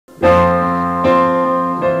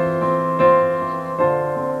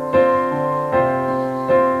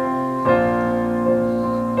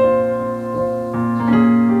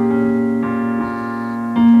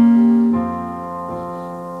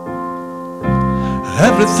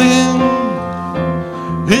Everything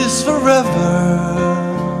is forever,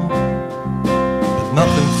 but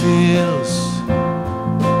nothing feels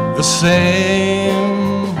the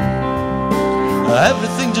same.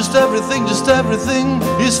 Everything, just everything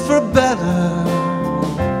is for better.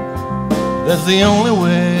 That's the only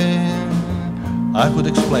way I could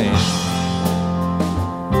explain.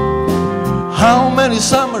 How many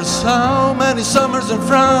summers in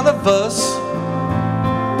front of us?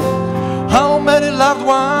 How many loved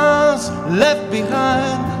ones left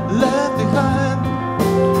behind?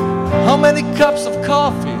 How many cups of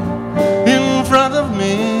coffee in front of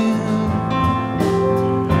me?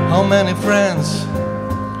 How many friends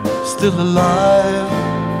still alive?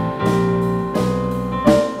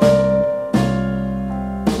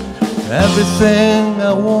 Everything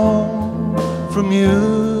I want from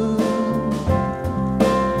you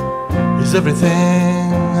is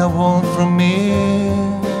everything I want from me.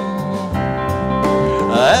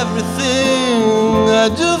 Everything I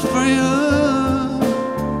do for you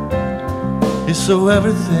is so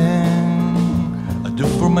everything I do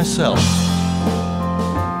for myself.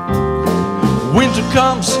 Winter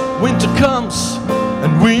comes,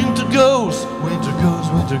 and winter goes.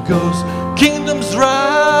 Kingdoms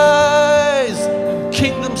rise, and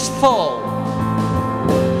kingdoms fall.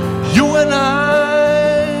 You and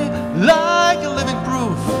I, like a living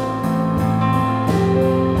proof.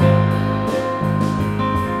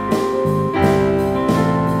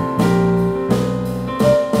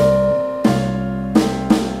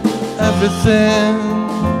 Everything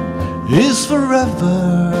is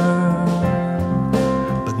forever,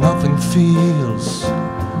 but nothing feels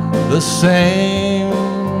the same.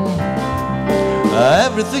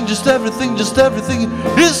 Everything, just everything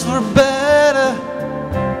is for better.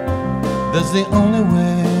 That's the only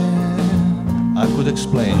way I could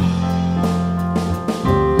explain.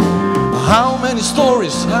 How many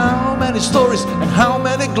stories, and how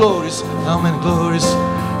many glories, how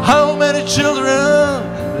many children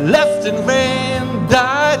left in vain,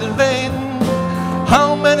 died in vain.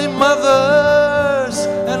 How many mothers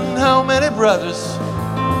and how many brothers,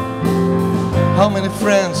 how many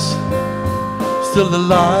friends still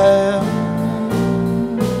alive?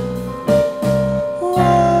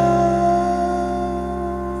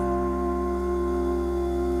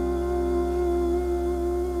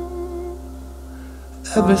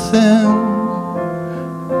 Everything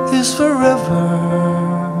is forever.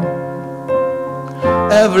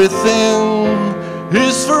 Everything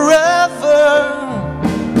is forever.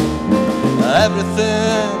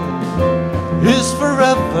 Everything is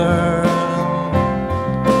forever.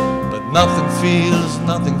 But nothing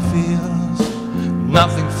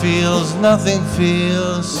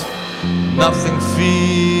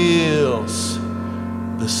feels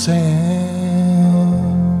the same.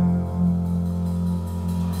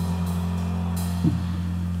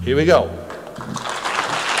 Here we go.